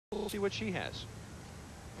see what she has.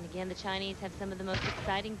 And again, the Chinese have some of the most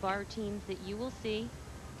exciting bar routines that you will see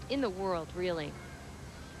in the world, really.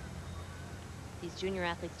 These junior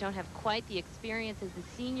athletes don't have quite the experience as the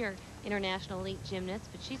senior international elite gymnasts,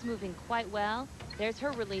 but she's moving quite well. There's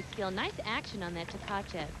her release skill. Nice action on that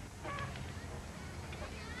Tkachev.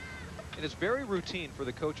 And it's very routine for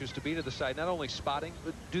the coaches to be to the side, not only spotting,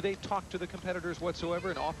 but do they talk to the competitors whatsoever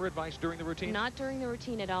and offer advice during the routine? Not during the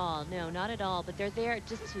routine at all. No, not at all. But they're there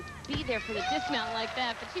just to be there for the dismount like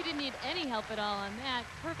that. But she didn't need any help at all on that.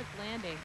 Perfect landing.